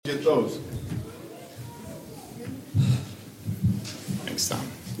Get those. Thanks, Tom.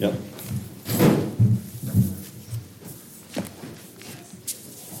 Yep.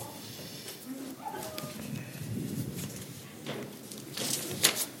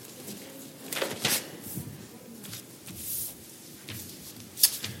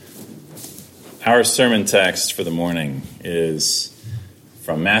 Our sermon text for the morning is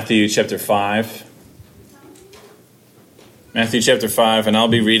from Matthew chapter 5. Matthew chapter 5, and I'll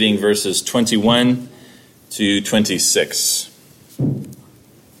be reading verses 21 to 26.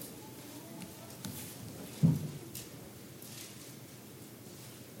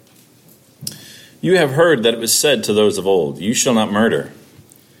 You have heard that it was said to those of old, "You shall not murder,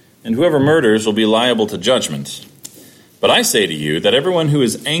 and whoever murders will be liable to judgment." But I say to you that everyone who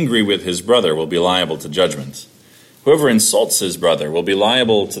is angry with his brother will be liable to judgment. Whoever insults his brother will be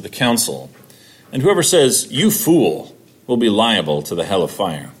liable to the council, and whoever says, "You fool," will be liable to the hell of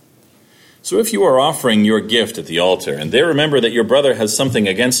fire. So if you are offering your gift at the altar, and there remember that your brother has something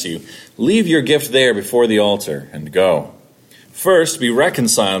against you, leave your gift there before the altar and go. First be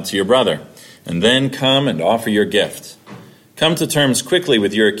reconciled to your brother, and then come and offer your gift. Come to terms quickly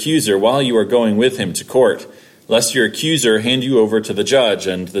with your accuser while you are going with him to court, lest your accuser hand you over to the judge,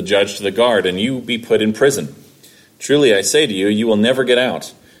 and the judge to the guard, and you be put in prison. Truly I say to you, you will never get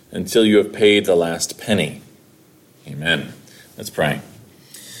out until you have paid the last penny. Amen. Let's pray.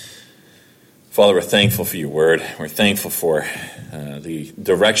 Father, we're thankful for your word. We're thankful for the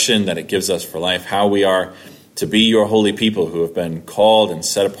direction that it gives us for life, how we are to be your holy people who have been called and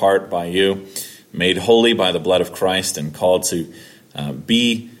set apart by you, made holy by the blood of Christ, and called to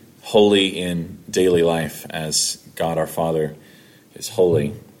be holy in daily life as God our Father is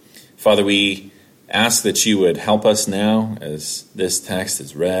holy. Father, we ask that you would help us now as this text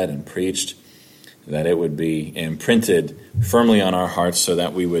is read and preached, that it would be imprinted firmly on our hearts so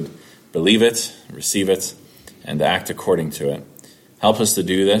that we would believe it, receive it, and act according to it. Help us to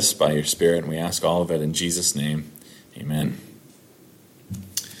do this by your Spirit, and we ask all of it in Jesus' name. Amen.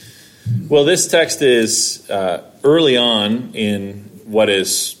 Well, this text is early on in what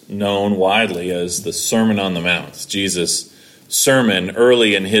is known widely as the Sermon on the Mount, Jesus' sermon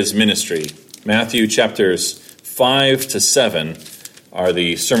early in his ministry. Matthew chapters 5 to 7 are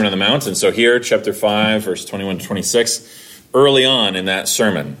the Sermon on the Mount, and so here, chapter 5, verse 21 to 26, early on in that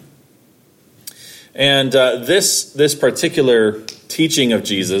sermon. And this particular teaching of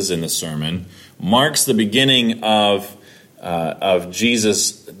Jesus in the sermon marks the beginning of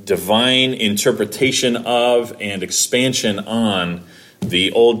Jesus' divine interpretation of and expansion on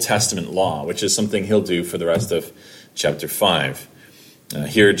the Old Testament law, which is something he'll do for the rest of chapter 5.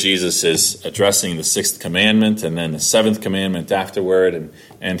 Here Jesus is addressing the sixth commandment and then the seventh commandment afterward,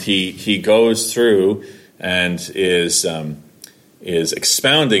 and he goes through and is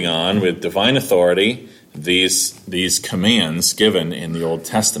expounding on with divine authority these commands given in the Old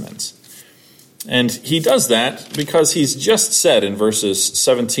Testament. And he does that because he's just said in verses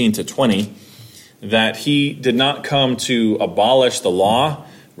 17 to 20 that he did not come to abolish the law,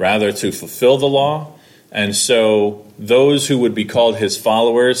 rather to fulfill the law. And so those who would be called his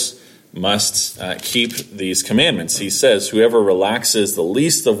followers must keep these commandments. He says, whoever relaxes the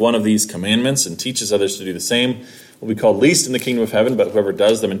least of one of these commandments and teaches others to do the same will be called least in the kingdom of heaven, but whoever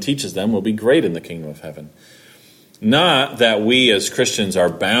does them and teaches them will be great in the kingdom of heaven. Not that we as Christians are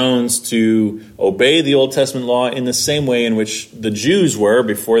bound to obey the Old Testament law in the same way in which the Jews were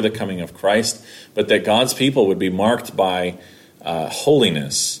before the coming of Christ, but that God's people would be marked by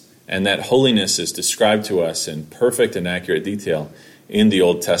holiness, and that holiness is described to us in perfect and accurate detail in the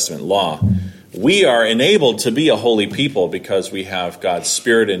Old Testament law. We are enabled to be a holy people because we have God's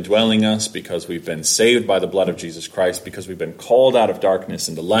Spirit indwelling us, because we've been saved by the blood of Jesus Christ, because we've been called out of darkness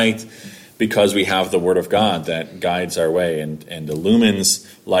into light, because we have the Word of God that guides our way and illumines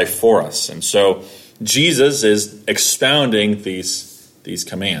life for us. And so Jesus is expounding these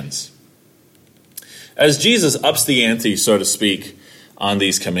commands. As Jesus ups the ante, so to speak, on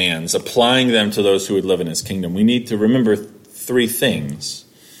these commands, applying them to those who would live in his kingdom, we need to remember three things.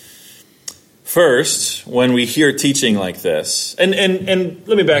 First, when we hear teaching like this, and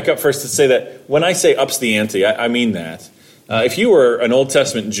let me back up first to say that when I say ups the ante, I mean that. If you were an Old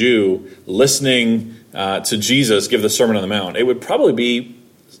Testament Jew listening to Jesus give the Sermon on the Mount, it would probably be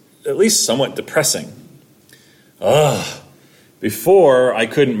at least somewhat depressing. Before I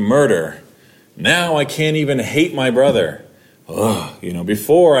couldn't murder. Now I can't even hate my brother.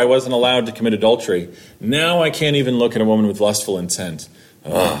 Before I wasn't allowed to commit adultery. Now I can't even look at a woman with lustful intent.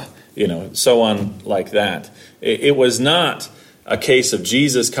 So on like that. It was not a case of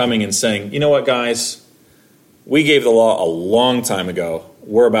Jesus coming and saying, you know what, guys? We gave the law a long time ago.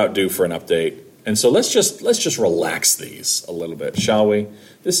 we're about due for an update. And so let's just relax these a little bit, shall we?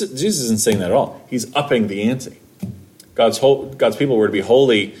 Jesus isn't saying that at all. He's upping the ante. God's people were to be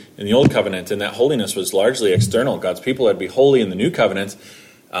holy in the Old Covenant, and that holiness was largely external. God's people had to be holy in the New Covenant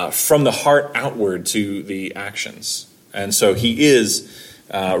from the heart outward to the actions. And so he is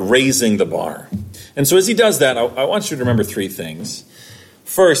raising the bar. And so as he does that, I want you to remember three things.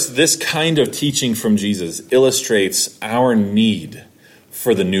 First, this kind of teaching from Jesus illustrates our need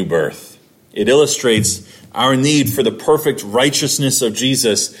for the new birth. It illustrates our need for the perfect righteousness of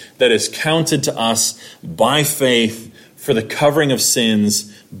Jesus that is counted to us by faith for the covering of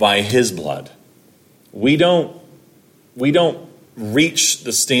sins by his blood. We don't reach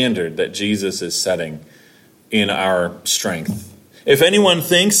the standard that Jesus is setting in our strength. If anyone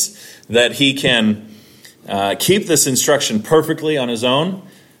thinks that he can keep this instruction perfectly on his own,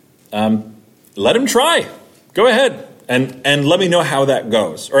 let him try. Go ahead and let me know how that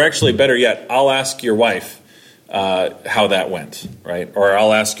goes. Or actually, better yet, I'll ask your wife how that went, right? Or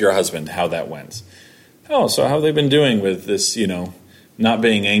I'll ask your husband how that went. Oh, so how have they been doing with this, not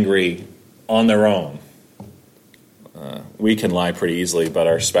being angry on their own? We can lie pretty easily, but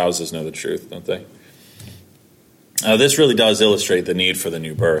our spouses know the truth, don't they? This really does illustrate the need for the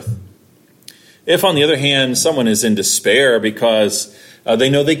new birth. If, on the other hand, someone is in despair because they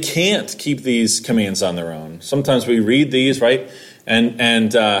know they can't keep these commands on their own. Sometimes we read these, right?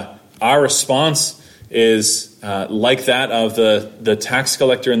 And our response is like that of the tax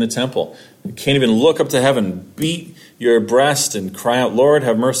collector in the temple. You can't even look up to heaven, beat your breast and cry out, Lord,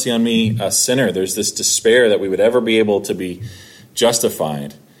 have mercy on me, a sinner. There's this despair that we would ever be able to be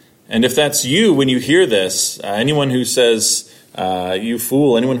justified. And if that's you, when you hear this, anyone who says, you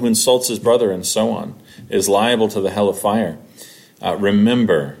fool, anyone who insults his brother and so on, is liable to the hell of fire.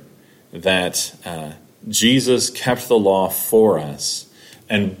 Remember that Jesus kept the law for us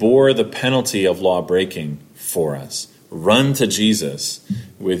and bore the penalty of law breaking for us. Run to Jesus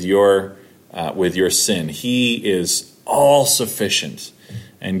with your sin. He is all sufficient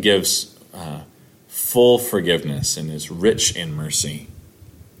and gives full forgiveness and is rich in mercy.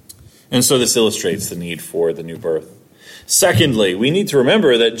 And so this illustrates the need for the new birth. Secondly, we need to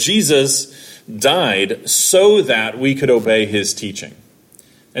remember that Jesus died so that we could obey his teaching.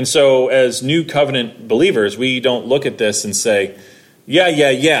 And so as new covenant believers, we don't look at this and say,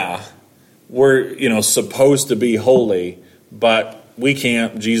 yeah, we're supposed to be holy, but we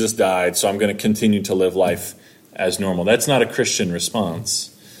can't. Jesus died, so I'm going to continue to live life as normal. That's not a Christian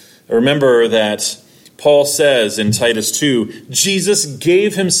response. Remember that Paul says in Titus 2, Jesus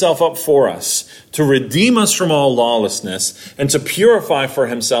gave himself up for us to redeem us from all lawlessness and to purify for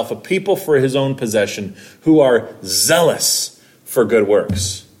himself a people for his own possession who are zealous for good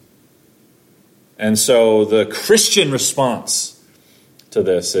works. And so the Christian response to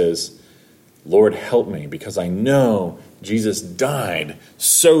this is, Lord, help me, because I know Jesus died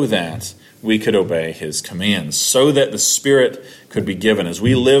so that we could obey his commands, so that the Spirit could be given. As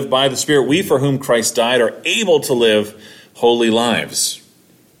we live by the Spirit, we for whom Christ died are able to live holy lives.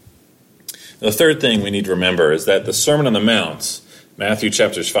 The third thing we need to remember is that the Sermon on the Mount, Matthew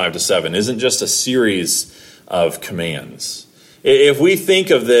chapters 5 to 7, isn't just a series of commands. If we think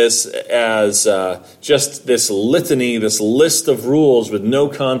of this as just this litany, this list of rules with no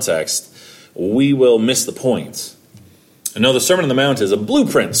context, we miss the point. No, the Sermon on the Mount is a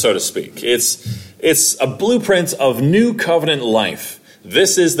blueprint, so to speak. It's a blueprint of new covenant life.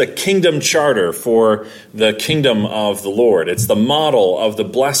 This is the kingdom charter for the kingdom of the Lord. It's the model of the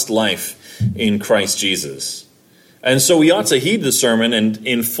blessed life in Christ Jesus. And so we ought to heed the sermon and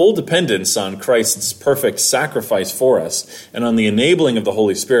in full dependence on Christ's perfect sacrifice for us and on the enabling of the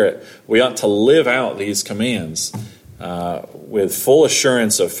Holy Spirit, we ought to live out these commands with full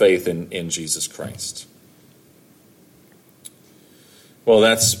assurance of faith in Jesus Christ. Well,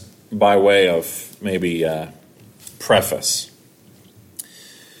 that's by way of maybe preface.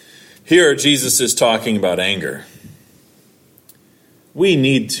 Here, Jesus is talking about anger. We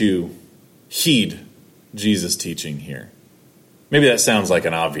need to heed Jesus' teaching here. Maybe that sounds like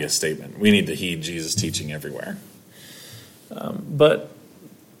an obvious statement. We need to heed Jesus' teaching everywhere. But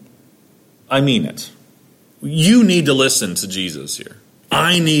I mean it. You need to listen to Jesus here.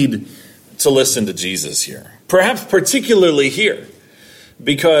 I need to listen to Jesus here. Perhaps particularly here,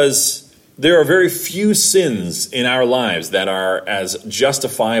 because there are very few sins in our lives that are as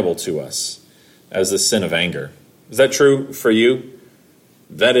justifiable to us as the sin of anger. Is that true for you?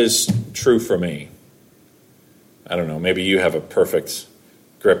 That is true for me. I don't know, maybe you have a perfect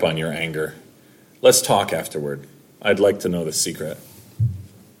grip on your anger. Let's talk afterward. I'd like to know the secret.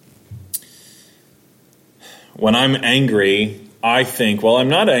 When I'm angry, I think, well, I'm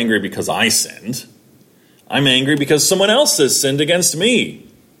not angry because I sinned. I'm angry because someone else has sinned against me.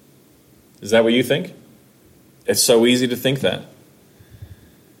 Is that what you think? It's so easy to think that.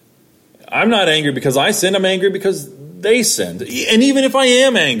 I'm not angry because I sinned. I'm angry because they sinned. And even if I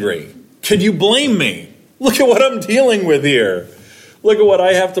am angry, can you blame me? Look at what I'm dealing with here. Look at what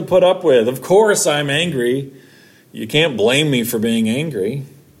I have to put up with. Of course I'm angry. You can't blame me for being angry.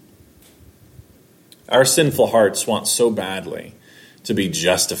 Our sinful hearts want so badly to be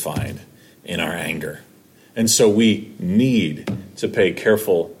justified in our anger. And so we need to pay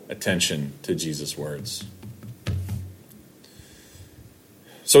careful attention to Jesus' words.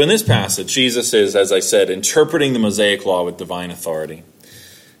 So in this passage, Jesus is, as I said, interpreting the Mosaic law with divine authority.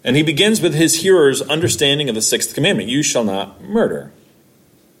 And he begins with his hearers' understanding of the sixth commandment: you shall not murder.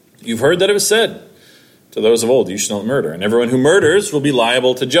 You've heard that it was said to those of old, you shall not murder. And everyone who murders will be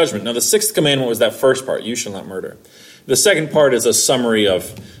liable to judgment. Now the sixth commandment was that first part, you shall not murder. The second part is a summary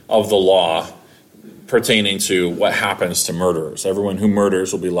of the law pertaining to what happens to murderers. Everyone who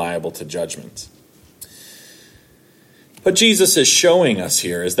murders will be liable to judgment. What Jesus is showing us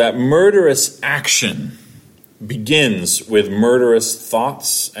here is that murderous action begins with murderous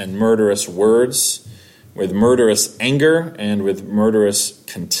thoughts and murderous words, with murderous anger and with murderous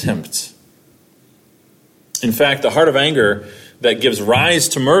contempt. In fact, the heart of anger that gives rise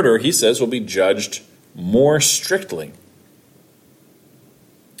to murder, he says, will be judged more strictly.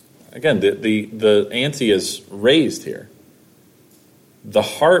 Again, the ante is raised here. The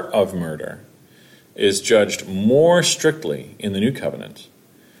heart of murder is judged more strictly in the New Covenant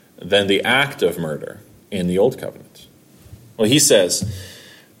than the act of murder in the Old Covenant. Well, he says,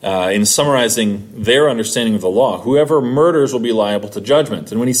 in summarizing their understanding of the law, whoever murders will be liable to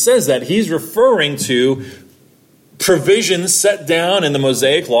judgment. And when he says that, he's referring to provisions set down in the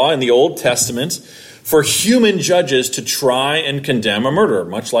Mosaic law in the Old Testament for human judges to try and condemn a murderer,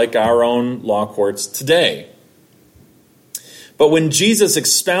 much like our own law courts today. But when Jesus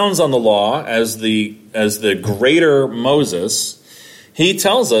expounds on the law as the greater Moses, he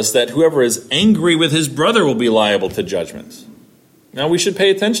tells us that whoever is angry with his brother will be liable to judgment. Now we should pay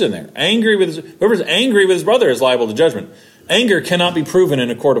attention there. Whoever's angry with his brother is liable to judgment. Anger cannot be proven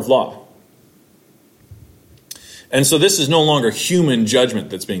in a court of law. And so this is no longer human judgment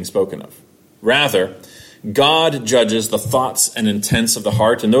that's being spoken of. Rather, God judges the thoughts and intents of the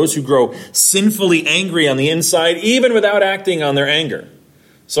heart, and those who grow sinfully angry on the inside, even without acting on their anger.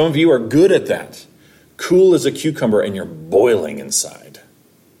 Some of you are good at that. Cool as a cucumber, and you're boiling inside.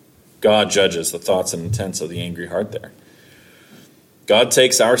 God judges the thoughts and intents of the angry heart there. God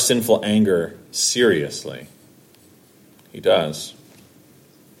takes our sinful anger seriously. He does.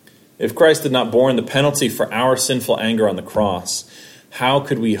 If Christ had not borne the penalty for our sinful anger on the cross, how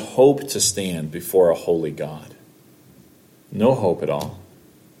could we hope to stand before a holy God? No hope at all.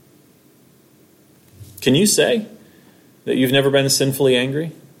 Can you say that you've never been sinfully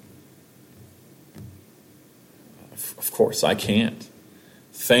angry? Of course, I can't.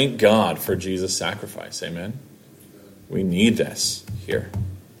 Thank God for Jesus' sacrifice. Amen? We need this here.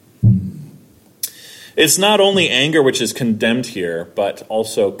 It's not only anger which is condemned here, but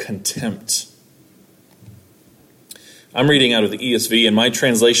also contempt. I'm reading out of the ESV, and my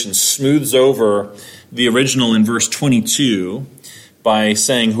translation smooths over the original in verse 22 by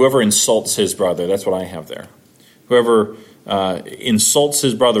saying, whoever insults his brother. That's what I have there. Whoever insults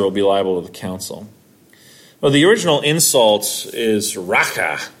his brother will be liable to the council. Well, the original insult is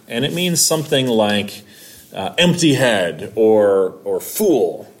raka, and it means something like empty head or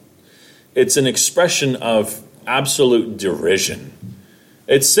fool. It's an expression of absolute derision.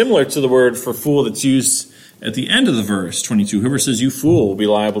 It's similar to the word for fool that's used at the end of the verse 22. Whoever says you fool will be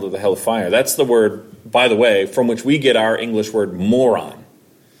liable to the hell of fire. That's the word, by the way, from which we get our English word moron.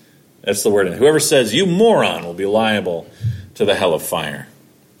 That's the word. Whoever says you moron will be liable to the hell of fire.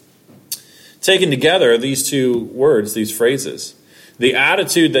 Taken together, these two words, these phrases, the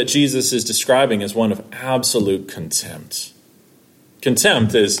attitude that Jesus is describing is one of absolute contempt.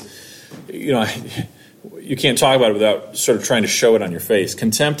 Contempt is, you can't talk about it without sort of trying to show it on your face.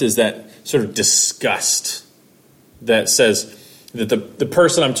 Contempt is that sort of disgust that says that the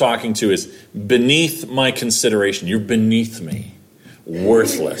person I'm talking to is beneath my consideration. You're beneath me.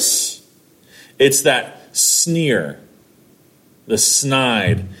 Worthless. It's that sneer, the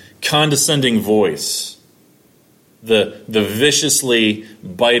snide, condescending voice, the viciously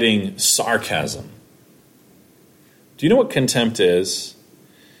biting sarcasm. Do you know what contempt is?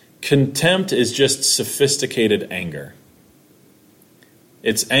 Contempt is just sophisticated anger.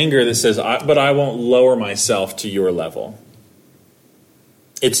 It's anger that says, but I won't lower myself to your level.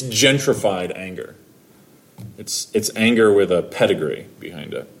 It's gentrified anger. It's anger with a pedigree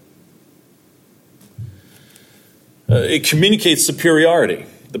behind it. It communicates superiority.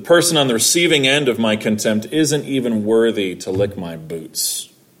 The person on the receiving end of my contempt isn't even worthy to lick my boots.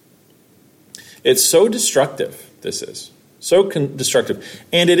 It's so destructive, this is. So destructive.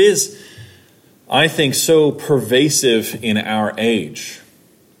 And it is, I think, so pervasive in our age.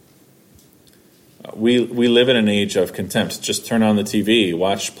 We live in an age of contempt. Just turn on the TV,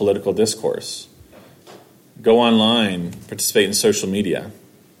 watch political discourse. Go online, participate in social media.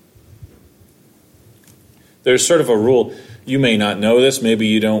 There's sort of a rule. You may not know this. Maybe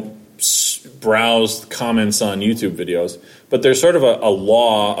you don't browse comments on YouTube videos. But there's sort of a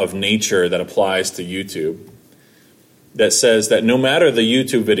law of nature that applies to YouTube that says that no matter the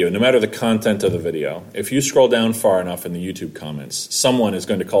YouTube video, no matter the content of the video, if you scroll down far enough in the YouTube comments, someone is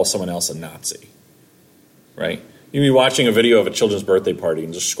going to call someone else a Nazi. Right? You can be watching a video of a children's birthday party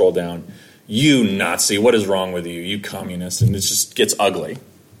and just scroll down, you Nazi, what is wrong with you, you communist, and it just gets ugly.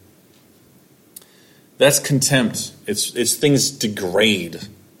 That's contempt. It's things degrade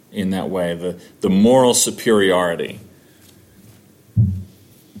in that way, the moral superiority.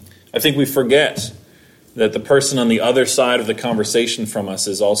 I think we forget that the person on the other side of the conversation from us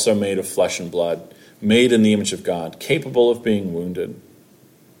is also made of flesh and blood, made in the image of God, capable of being wounded,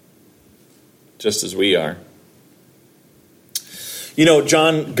 just as we are. You know,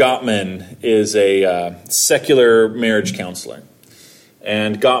 John Gottman is a secular marriage counselor.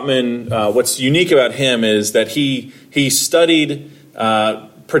 And Gottman, what's unique about him is that he studied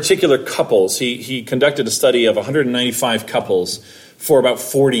particular couples. He conducted a study of 195 couples for about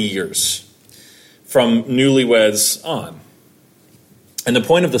 40 years, from newlyweds on. And the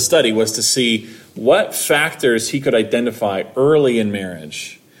point of the study was to see what factors he could identify early in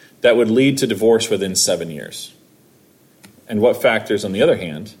marriage that would lead to divorce within 7 years. And what factors, on the other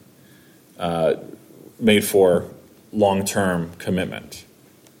hand, made for long-term commitment.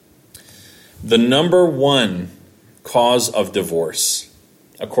 The number one cause of divorce,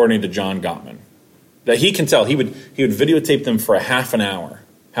 according to John Gottman, that he can tell, he would videotape them for a half an hour,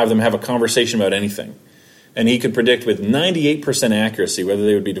 have them have a conversation about anything, and he could predict with 98% accuracy whether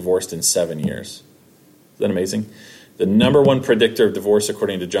they would be divorced in 7 years. Is that amazing? The number one predictor of divorce,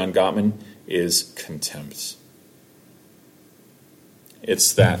 according to John Gottman, is contempt.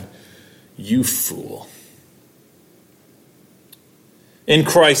 It's that, you fool. In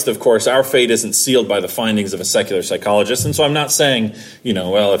Christ, of course, our fate isn't sealed by the findings of a secular psychologist. And so I'm not saying,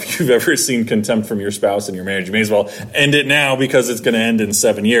 well, if you've ever seen contempt from your spouse in your marriage, you may as well end it now because it's going to end in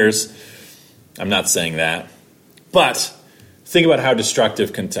 7 years. I'm not saying that. But think about how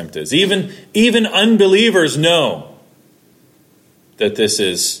destructive contempt is. Even unbelievers know that this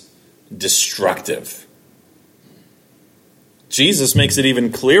is destructive. Jesus makes it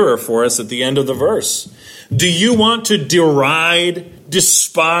even clearer for us at the end of the verse. Do you want to deride,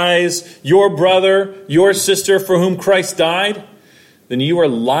 despise your brother, your sister for whom Christ died? Then you are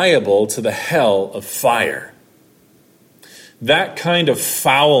liable to the hell of fire. That kind of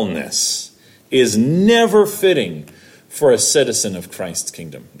foulness is never fitting for a citizen of Christ's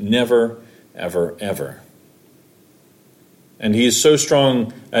kingdom. Never, ever, ever. And he is so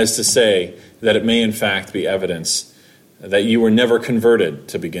strong as to say that it may in fact be evidence that you were never converted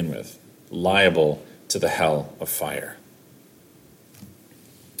to begin with, liable to the hell of fire.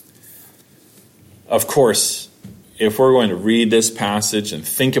 Of course, if we're going to read this passage and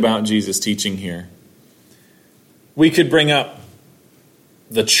think about Jesus' teaching here, we could bring up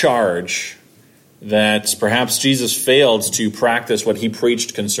the charge that perhaps Jesus failed to practice what he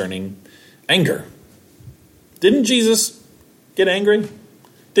preached concerning anger. Didn't Jesus get angry?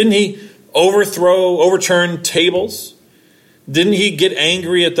 Didn't he overturn tables? Didn't he get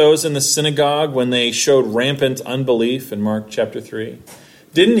angry at those in the synagogue when they showed rampant unbelief in Mark chapter 3?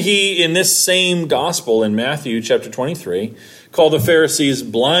 Didn't he, in this same gospel in Matthew chapter 23, call the Pharisees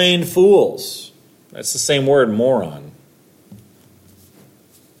blind fools? That's the same word, moron.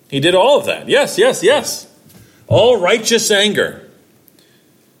 He did all of that. Yes. All righteous anger.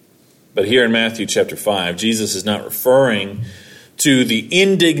 But here in Matthew chapter 5, Jesus is not referring to the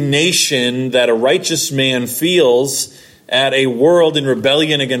indignation that a righteous man feels at a world in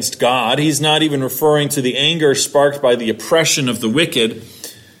rebellion against God. He's not even referring to the anger sparked by the oppression of the wicked.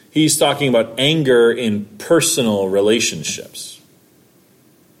 He's talking about anger in personal relationships.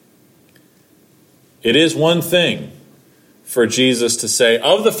 It is one thing for Jesus to say,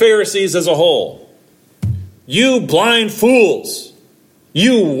 of the Pharisees as a whole, you blind fools,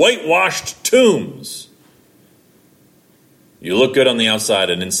 you whitewashed tombs. You look good on the outside,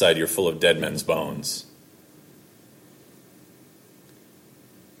 and inside you're full of dead men's bones.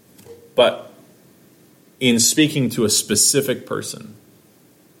 But in speaking to a specific person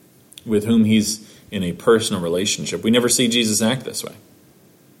with whom he's in a personal relationship. We never see Jesus act this way.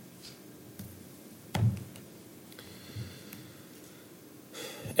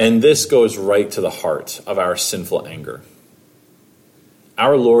 And this goes right to the heart of our sinful anger.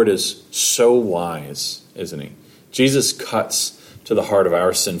 Our Lord is so wise, isn't he? Jesus cuts to the heart of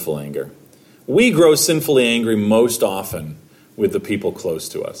our sinful anger. We grow sinfully angry most often with the people close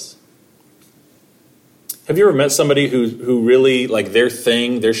to us. Have you ever met somebody who really, like, their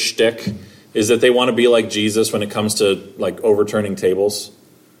thing, their shtick, is that they want to be like Jesus when it comes to, like, overturning tables?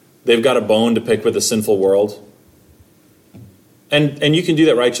 They've got a bone to pick with the sinful world. And you can do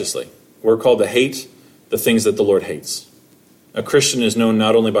that righteously. We're called to hate the things that the Lord hates. A Christian is known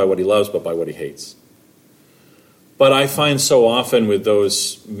not only by what he loves, but by what he hates. But I find so often with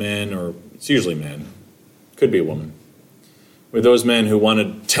those men, or it's usually men, could be a woman, with those men who want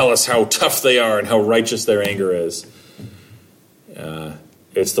to tell us how tough they are and how righteous their anger is,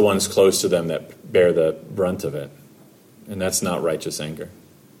 it's the ones close to them that bear the brunt of it. And that's not righteous anger.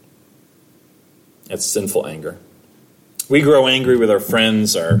 That's sinful anger. We grow angry with our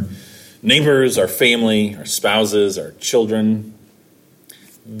friends, our neighbors, our family, our spouses, our children.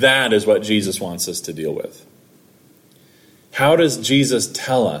 That is what Jesus wants us to deal with. How does Jesus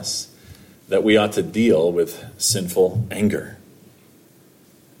tell us that we ought to deal with sinful anger?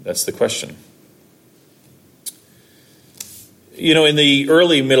 That's the question. You know, in the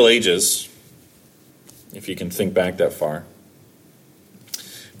early Middle Ages, if you can think back that far,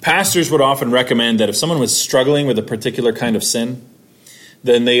 pastors would often recommend that if someone was struggling with a particular kind of sin,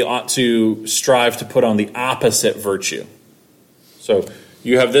 then they ought to strive to put on the opposite virtue. So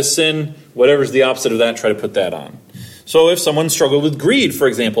you have this sin, whatever's the opposite of that, try to put that on. So if someone struggled with greed, for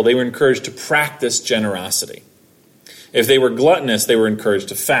example, they were encouraged to practice generosity. If they were gluttonous, they were encouraged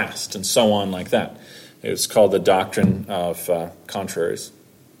to fast, and so on like that. It was called the doctrine of contraries.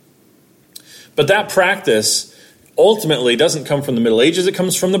 But that practice ultimately doesn't come from the Middle Ages, it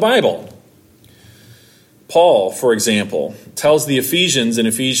comes from the Bible. Paul, for example, tells the Ephesians in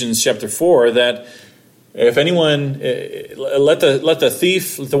Ephesians chapter 4 that if anyone, let the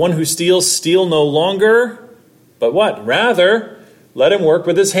thief, the one who steals, steal no longer, but what? Rather, let him work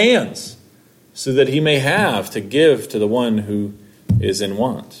with his hands, so that he may have to give to the one who is in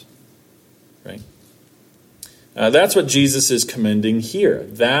want. Right? That's what Jesus is commending here,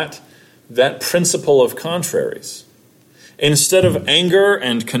 that principle of contraries. Instead of anger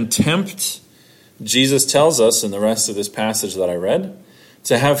and contempt, Jesus tells us in the rest of this passage that I read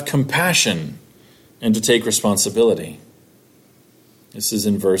to have compassion and to take responsibility. This is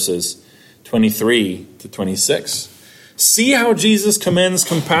in verses 23 to 26. See how Jesus commends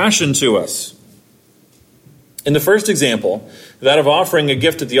compassion to us. In the first example, that of offering a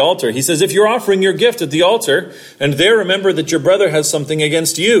gift at the altar, he says, if you're offering your gift at the altar, and there remember that your brother has something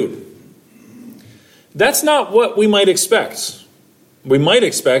against you. That's not what we might expect. We might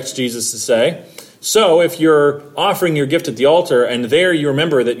expect Jesus to say, so if you're offering your gift at the altar, and there you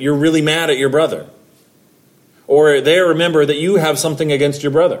remember that you're really mad at your brother, or there remember that you have something against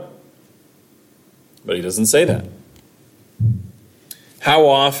your brother. But he doesn't say that. How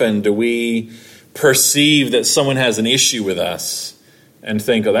often do we perceive that someone has an issue with us and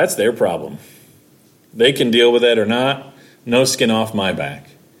think, oh, that's their problem. They can deal with it or not. No skin off my back.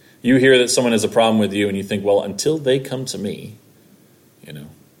 You hear that someone has a problem with you and you think, well, until they come to me,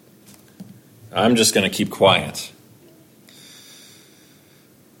 I'm just going to keep quiet.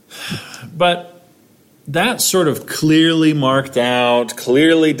 But that sort of clearly marked out,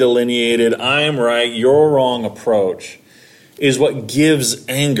 clearly delineated, I am right, you're wrong approach is what gives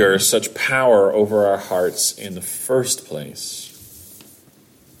anger such power over our hearts in the first place.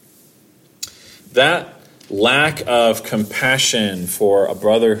 That lack of compassion for a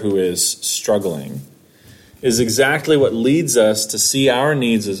brother who is struggling is exactly what leads us to see our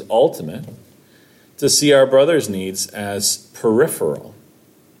needs as ultimate, to see our brother's needs as peripheral.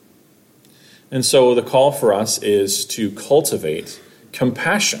 And so the call for us is to cultivate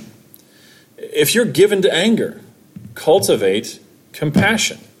compassion. If you're given to anger, cultivate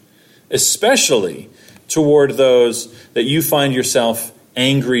compassion, especially toward those that you find yourself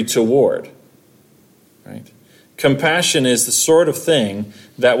angry toward. Right? Compassion is the sort of thing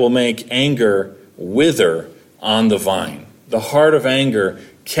that will make anger wither on the vine. The heart of anger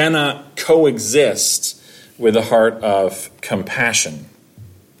cannot coexist with the heart of compassion.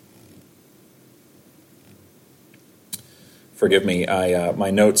 Forgive me,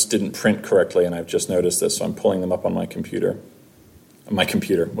 my notes didn't print correctly, and I've just noticed this, so I'm pulling them up on my computer. My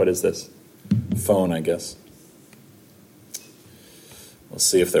computer, what is this? Phone, I guess. We'll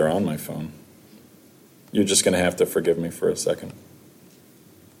see if they're on my phone. You're just going to have to forgive me for a second.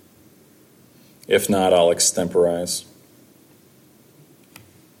 If not, I'll extemporize.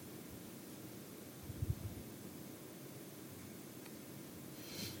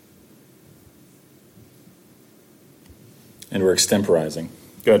 And we're extemporizing.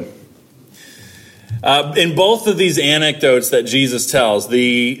 Good. In both of these anecdotes that Jesus tells,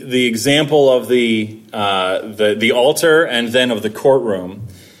 the example of the altar and then of the courtroom,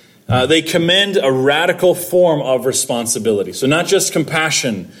 they commend a radical form of responsibility. So not just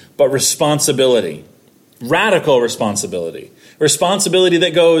compassion, but responsibility. Radical responsibility. Responsibility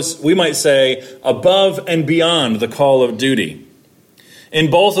that goes, we might say, above and beyond the call of duty. In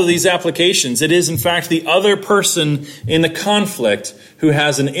both of these applications, it is in fact the other person in the conflict who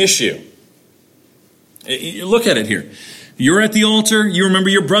has an issue. Look at it here. You're at the altar, you remember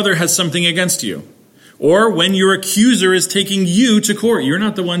your brother has something against you. Or when your accuser is taking you to court. You're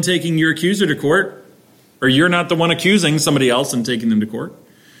not the one taking your accuser to court. Or you're not the one accusing somebody else and taking them to court.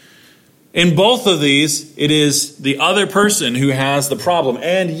 In both of these, it is the other person who has the problem.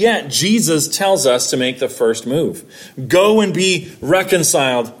 And yet, Jesus tells us to make the first move. Go and be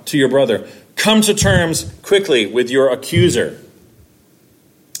reconciled to your brother. Come to terms quickly with your accuser.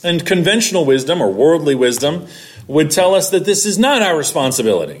 And conventional wisdom, or worldly wisdom, would tell us that this is not our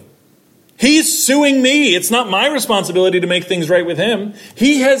responsibility. He's suing me. It's not my responsibility to make things right with him.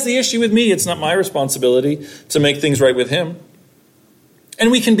 He has the issue with me. It's not my responsibility to make things right with him. And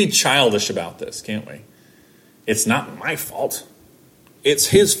we can be childish about this, can't we? It's not my fault. It's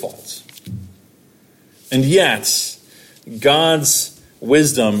his fault. And yet, God's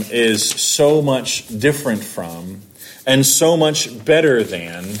wisdom is so much different from and so much better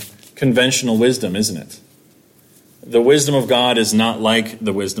than conventional wisdom, isn't it? The wisdom of God is not like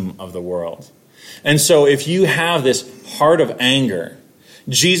the wisdom of the world. And so if you have this heart of anger,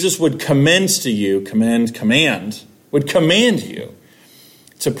 Jesus would command you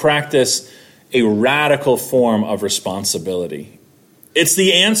to practice a radical form of responsibility. It's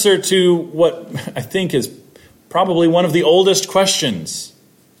the answer to what I think is probably one of the oldest questions.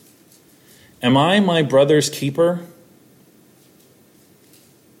 Am I my brother's keeper?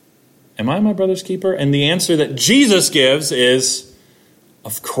 Am I my brother's keeper? And the answer that Jesus gives is,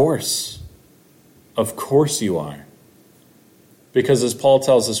 of course. Of course you are. Because as Paul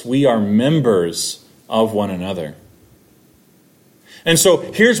tells us, we are members of one another. And so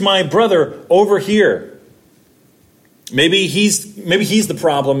here's my brother over here. Maybe he's the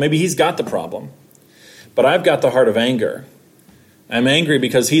problem. Maybe he's got the problem. But I've got the heart of anger. I'm angry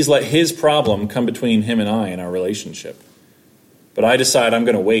because he's let his problem come between him and I in our relationship. But I decide I'm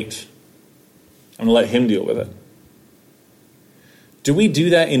going to wait. I'm going to let him deal with it. Do we do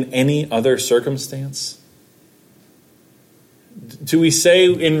that in any other circumstance? Do we say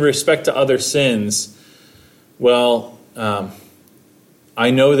in respect to other sins, well, I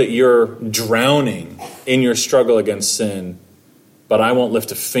know that you're drowning in your struggle against sin, but I won't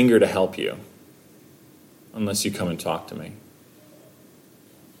lift a finger to help you unless you come and talk to me.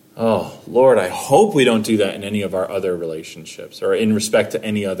 Oh, Lord, I hope we don't do that in any of our other relationships or in respect to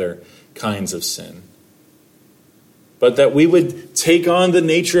any other kinds of sin. But that we would take on the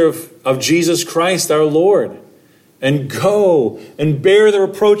nature of Jesus Christ, our Lord, and go and bear the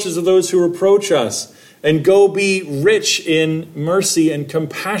reproaches of those who reproach us, and go be rich in mercy and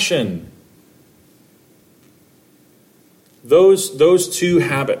compassion. Those two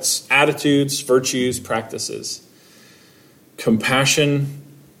habits, attitudes, virtues, practices, compassion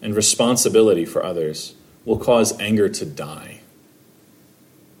and responsibility for others, will cause anger to die.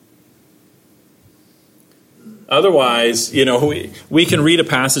 Otherwise, we can read a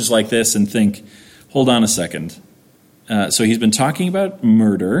passage like this and think, hold on a second. So he's been talking about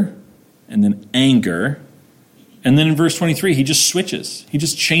murder and then anger. And then in verse 23, he just switches. He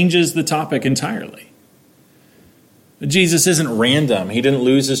just changes the topic entirely. Jesus isn't random. He didn't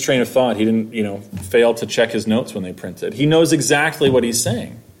lose his train of thought. He didn't, fail to check his notes when they printed. He knows exactly what he's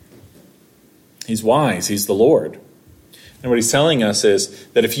saying. He's wise. He's the Lord. And what he's telling us is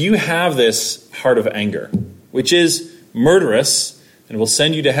that if you have this heart of anger, which is murderous and will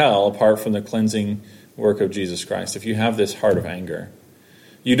send you to hell apart from the cleansing work of Jesus Christ, if you have this heart of anger,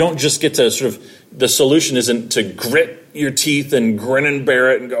 you don't just get to the solution isn't to grit your teeth and grin and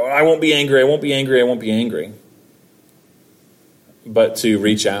bear it and go, I won't be angry, I won't be angry, I won't be angry. But to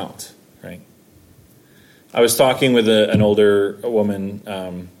reach out, right? I was talking with an older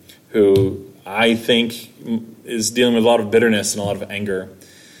woman who I think is dealing with a lot of bitterness and a lot of anger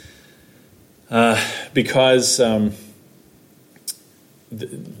because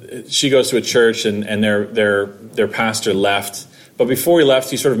she goes to a church and their pastor left. But before he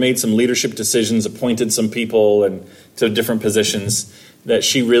left, he sort of made some leadership decisions, appointed some people and to different positions that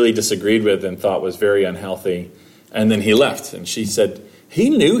she really disagreed with and thought was very unhealthy. And then he left. And she said,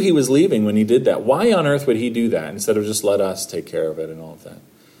 he knew he was leaving when he did that. Why on earth would he do that instead of just let us take care of it and all of that?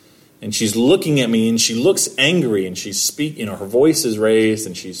 And she's looking at me, and she looks angry, and she's speaking. Her voice is raised,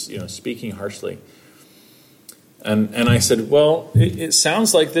 and she's speaking harshly. And I said, well, it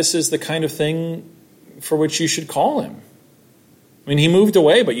sounds like this is the kind of thing for which you should call him. I mean, he moved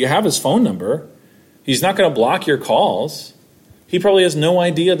away, but you have his phone number. He's not going to block your calls. He probably has no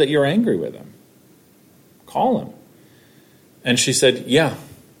idea that you're angry with him. Call him. And she said, yeah.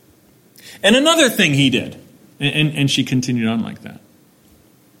 And another thing he did. And she continued on like that.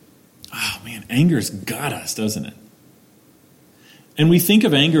 Oh, man, anger's got us, doesn't it? And we think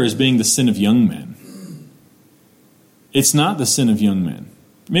of anger as being the sin of young men. It's not the sin of young men.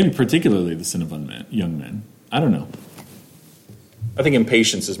 Maybe particularly the sin of young men. I don't know. I think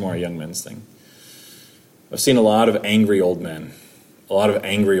impatience is more a young men's thing. I've seen a lot of angry old men, a lot of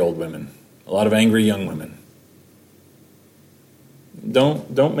angry old women, a lot of angry young women.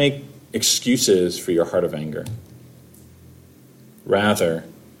 Don't make excuses for your heart of anger. Rather,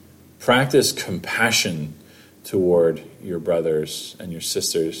 practice compassion toward your brothers and your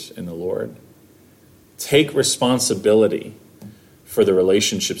sisters in the Lord. Take responsibility for the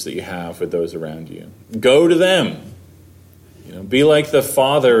relationships that you have with those around you. Go to them. Be like the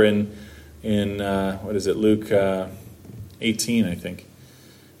father in what is it, Luke 18, I think,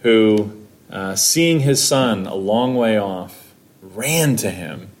 who, seeing his son a long way off, ran to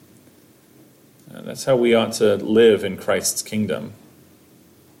him. That's how we ought to live in Christ's kingdom.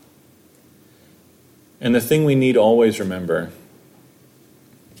 And the thing we need to always remember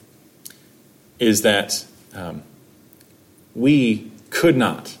is that we could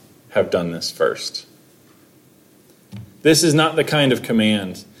not have done this first. This is not the kind of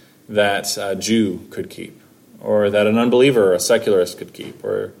command that a Jew could keep, or that an unbeliever or a secularist could keep,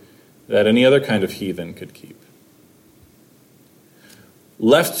 or that any other kind of heathen could keep.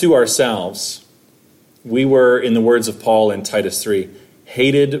 Left to ourselves, we were, in the words of Paul in Titus 3,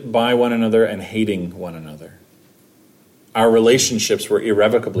 hated by one another and hating one another. Our relationships were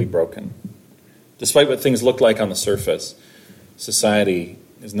irrevocably broken. Despite what things look like on the surface, society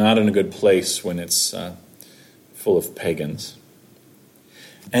is not in a good place when it's full of pagans.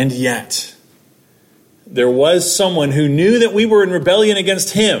 And yet, there was someone who knew that we were in rebellion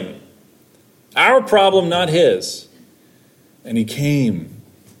against him. Our problem, not his. And he came,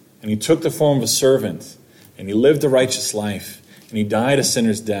 and he took the form of a servant, and he lived a righteous life, and he died a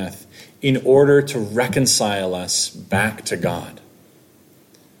sinner's death in order to reconcile us back to God.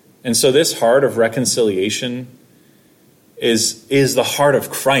 And so this heart of reconciliation is the heart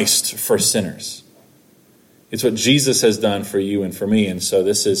of Christ for sinners. It's what Jesus has done for you and for me. And so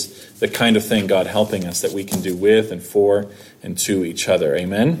this is the kind of thing God helping us that we can do with and for and to each other.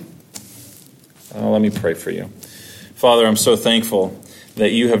 Amen? Let me pray for you. Father, I'm so thankful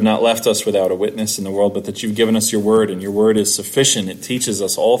that you have not left us without a witness in the world, but that you've given us your word, and your word is sufficient. It teaches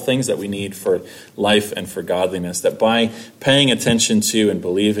us all things that we need for life and for godliness, that by paying attention to and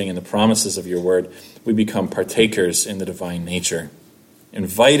believing in the promises of your word, we become partakers in the divine nature,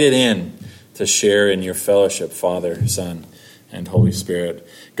 invited in to share in your fellowship, Father, Son, and Holy Spirit.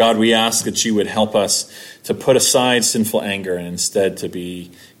 God, we ask that you would help us to put aside sinful anger and instead to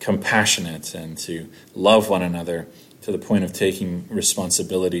be compassionate and to love one another to the point of taking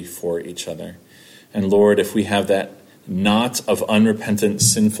responsibility for each other. And Lord, if we have that knot of unrepentant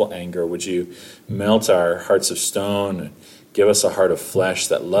sinful anger, would you melt our hearts of stone and give us a heart of flesh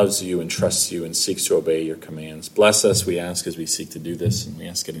that loves you and trusts you and seeks to obey your commands. Bless us, we ask, as we seek to do this, and we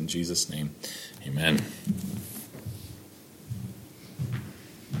ask it in Jesus' name. Amen.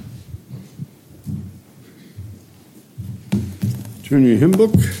 Turn your hymn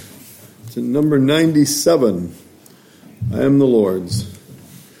book to number 97. I am the Lord's.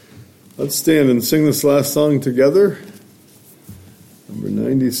 Let's stand and sing this last song together. Number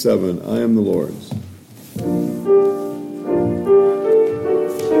 97, I am the Lord's.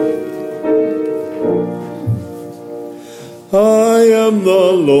 I am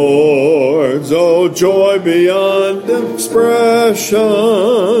the Lord's, oh joy beyond expression,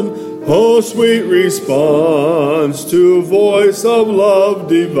 oh sweet response to voice of love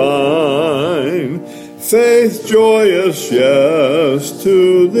divine. Faith joyous, yes,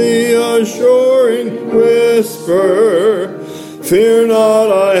 to the assuring whisper, fear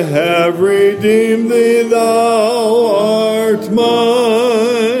not, I have redeemed thee, thou art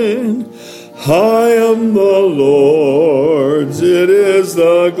mine. I am the Lord's, it is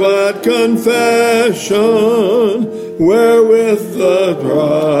the glad confession, wherewith the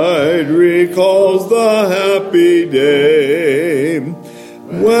bride recalls the happy day,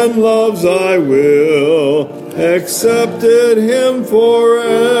 when love's I will accepted him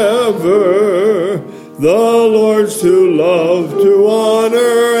forever, the Lord's to love, to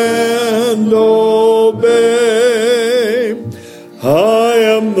honor, and obey. I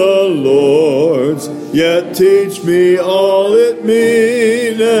am the Lord's, yet teach me all it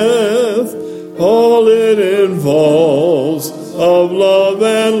meaneth, all it involves of love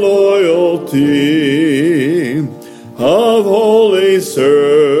and loyalty, of holy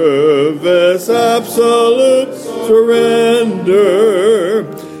service, absolute surrender,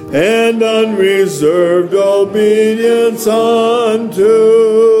 and unreserved obedience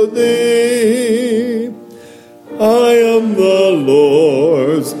unto thee. I am the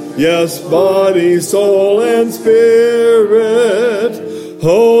Lord's, yes, body, soul, and spirit.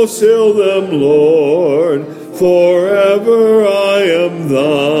 Oh, seal them, Lord, forever I am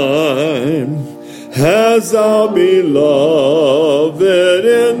thine. As thou beloved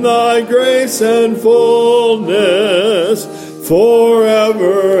in thy grace and fullness,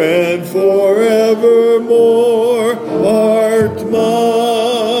 forever and forevermore art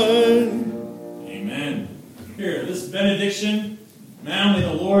mine. Amen. Here, this benediction. Now may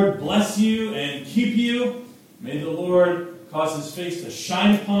the Lord bless you and keep you. May the Lord cause his face to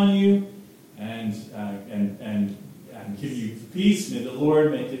shine upon you and give you peace. May the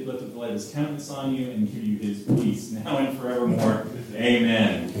Lord make it lift up the light of his countenance on you and give you his peace now and forevermore.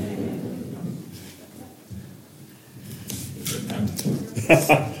 Amen.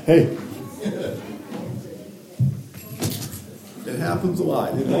 Hey. It happens a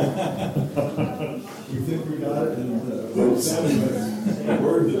lot, you know. We think we got it, and a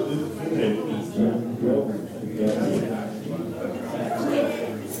word that didn't fit.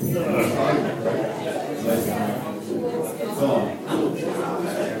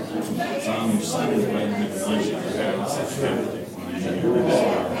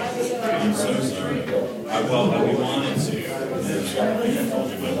 I'm so sorry. Well, we wanted to. And then I told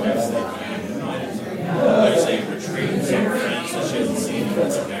you my wife's like, there's a retreat with some friends that she hasn't seen in a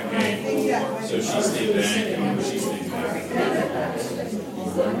decade. So she stayed back, and she stayed back.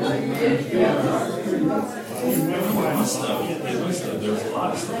 There was a lot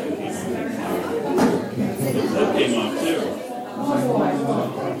of stuff that came up too.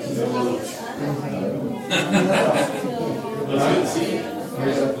 Let's go see.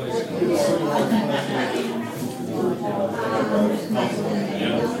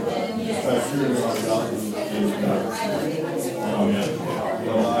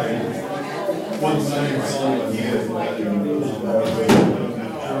 One time,